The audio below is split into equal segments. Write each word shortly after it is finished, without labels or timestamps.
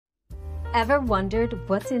Ever wondered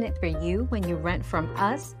what's in it for you when you rent from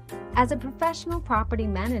us? As a professional property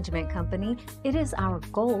management company, it is our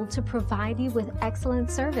goal to provide you with excellent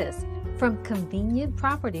service, from convenient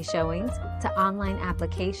property showings to online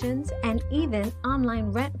applications and even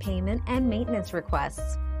online rent payment and maintenance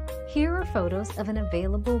requests. Here are photos of an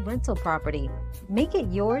available rental property. Make it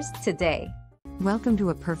yours today. Welcome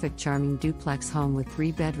to a perfect, charming duplex home with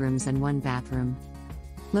 3 bedrooms and 1 bathroom.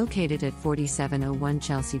 Located at 4701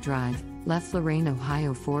 Chelsea Drive, Left Lorain,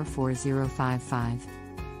 Ohio 44055.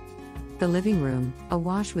 The living room,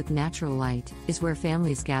 awash with natural light, is where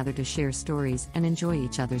families gather to share stories and enjoy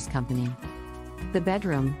each other's company. The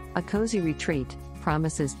bedroom, a cozy retreat,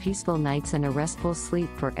 promises peaceful nights and a restful sleep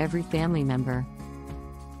for every family member.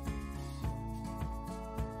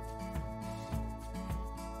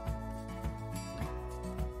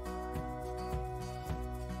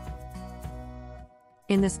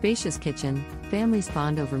 In the spacious kitchen, families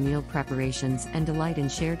bond over meal preparations and delight in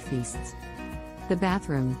shared feasts. The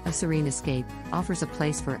bathroom, a serene escape, offers a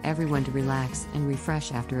place for everyone to relax and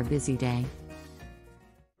refresh after a busy day.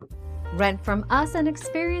 Rent from us and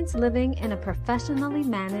experience living in a professionally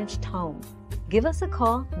managed home. Give us a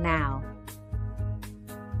call now.